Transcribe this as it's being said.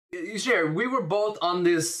Sure, we were both on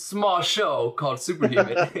this small show called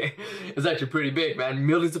Superhuman. It's actually pretty big, man.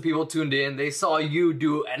 Millions of people tuned in. They saw you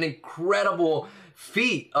do an incredible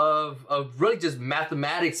feat of really just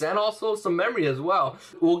mathematics and also some memory as well.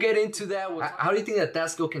 We'll get into that. How do you think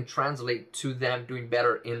that skill can translate to them doing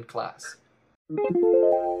better in class?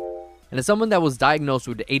 And as someone that was diagnosed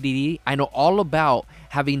with ADD, I know all about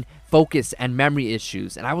having focus and memory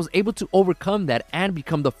issues, and I was able to overcome that and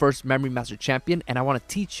become the first Memory Master champion, and I want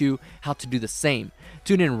to teach you how to do the same.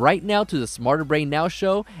 Tune in right now to the Smarter Brain Now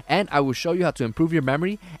show, and I will show you how to improve your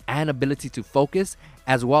memory and ability to focus,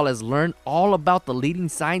 as well as learn all about the leading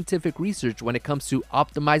scientific research when it comes to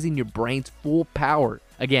optimizing your brain's full power.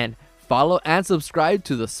 Again, follow and subscribe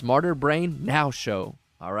to the Smarter Brain Now show.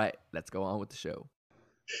 All right, let's go on with the show.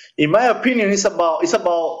 In my opinion, it's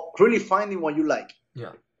about really finding what you like.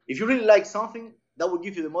 Yeah. If you really like something, that will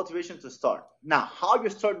give you the motivation to start. Now, how you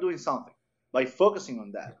start doing something? By focusing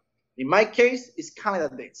on that. In my case, it's kind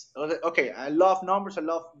of the dates. Okay, I love numbers. I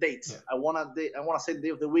love dates. Yeah. I want to say the day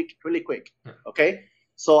of the week really quick. Yeah. Okay,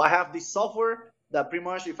 so I have this software that pretty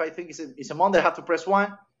much, if I think it's a Monday, I have to press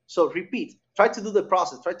 1. So repeat. Try to do the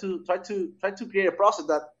process. Try to create a process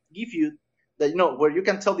that give you that, where you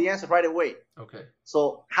can tell the answer right away. Okay.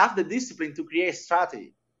 So have the discipline to create a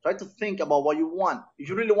strategy. Try to think about what you want. If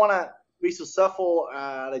you really want to be successful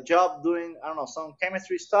at a job doing, I don't know, some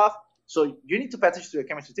chemistry stuff, so you need to pay attention to your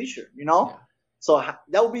chemistry teacher, Yeah. So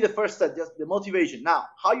that would be the first step, just the motivation. Now,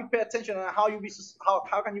 how you pay attention and how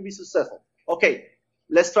can you be successful? Okay,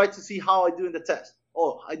 let's try to see how I do in the test.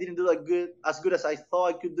 Oh, I didn't do as good as I thought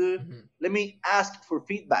I could do. Mm-hmm. Let me ask for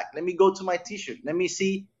feedback. Let me go to my teacher. Let me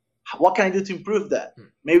see what can I do to improve that?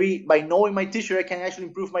 Maybe by knowing my teacher, I can actually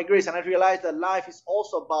improve my grades. And I realized that life is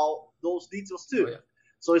also about those details too. Oh, yeah.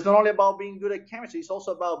 So it's not only about being good at chemistry, it's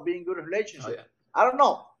also about being good at relationships. Oh, yeah. I don't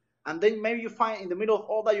know. And then maybe you find in the middle of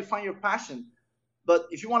all that, you find your passion. But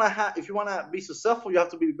if you want to be successful, you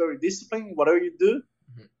have to be very disciplined. Whatever you do,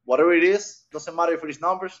 whatever it is, doesn't matter if it is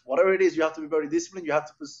numbers, whatever it is, you have to be very disciplined. You have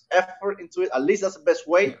to put effort into it. At least that's the best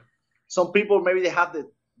way. Yeah. Some people, maybe they have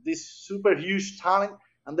this super huge talent,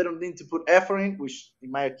 and they don't need to put effort in, which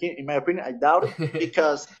in my opinion, I doubt it.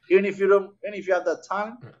 Because even if you have that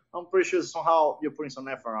talent, I'm pretty sure somehow you're putting some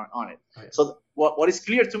effort on it. Oh, yeah. So what is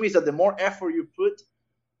clear to me is that the more effort you put,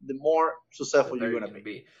 the more successful you're going to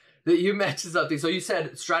be. You mentioned something. So you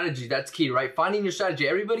said strategy, that's key, right? Finding your strategy.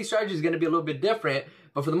 Everybody's strategy is going to be a little bit different,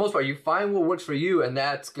 but for the most part, you find what works for you, and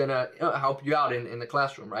that's going to help you out in the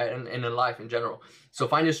classroom, right? And in life in general. So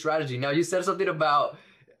find your strategy. Now, you said something about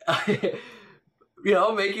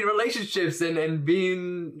making relationships and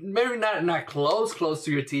being maybe not close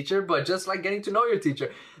to your teacher, but just like getting to know your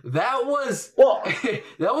teacher. That was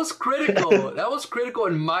that was critical. That was critical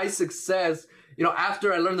in my success.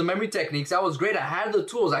 After I learned the memory techniques, that was great. I had the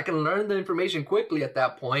tools. I can learn the information quickly at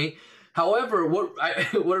that point. However, what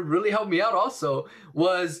really helped me out also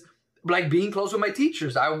was like being close with my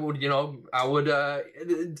teachers. I would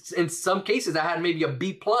in some cases I had maybe a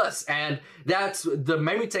B+, and that's the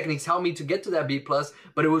memory techniques helped me to get to that B+,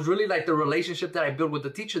 but it was really like the relationship that I built with the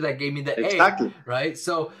teacher that gave me the A, right?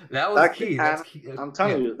 So that was key. That's key. I'm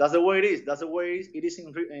telling you, that's the way it is. That's the way it is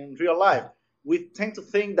in real life. We tend to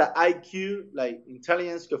think that IQ, like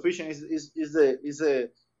intelligence coefficient, is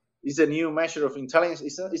a new measure of intelligence.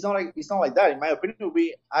 It's not like that. In my opinion, it would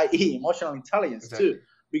be IE, emotional intelligence, too.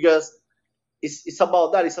 Because it's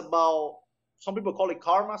about that. It's about, some people call it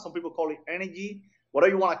karma, some people call it energy,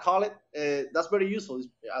 whatever you want to call it. That's very useful.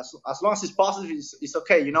 As long as it's positive, it's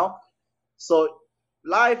okay, So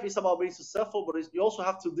life is about being successful, but you also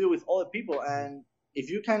have to deal with other people. And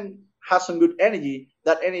if you can have some good energy,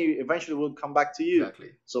 that energy eventually will come back to you.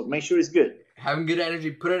 Exactly. So make sure it's good. Having good energy,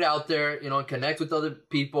 put it out there, connect with other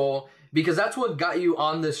people, because that's what got you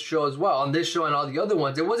on this show as well. On this show and all the other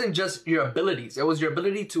ones, it wasn't just your abilities. It was your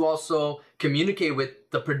ability to also communicate with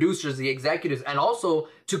the producers, the executives, and also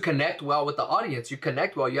to connect well with the audience. You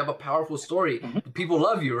connect well. You have a powerful story. Mm-hmm. People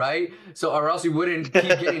love you, right? So, or else you wouldn't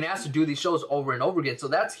keep getting asked to do these shows over and over again. So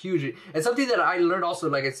that's huge. And something that I learned also,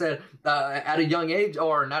 like I said, at a young age,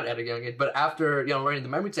 or not at a young age, but after learning the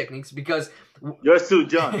memory techniques, because you're still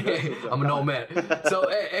young. I'm an old man. So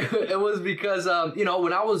it was because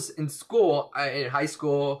when I was in school, in high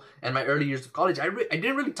school and my early years of college, I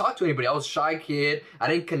didn't really talk to anybody. I was a shy kid. I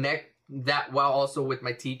didn't connect that well also with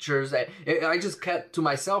my teachers. I just kept to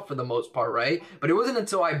myself for the most part, right? But it wasn't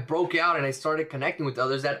until I broke out and I started connecting with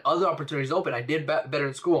others that other opportunities opened. I did better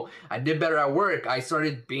in school. I did better at work. I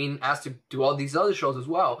started being asked to do all these other shows as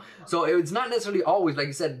well. So it's not necessarily always, like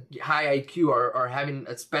you said, high IQ or having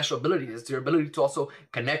a special ability. It's your ability to also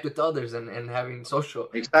connect with others and having social.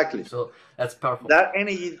 Exactly. So that's powerful. That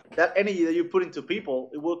energy that you put into people,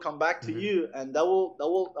 it will come back to you, and that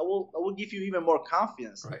will give you even more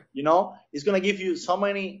confidence. Right. You know, it's gonna give you so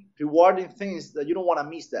many rewarding things that you don't want to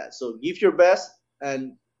miss that. So give your best,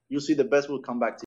 and you'll see the best will come back to you.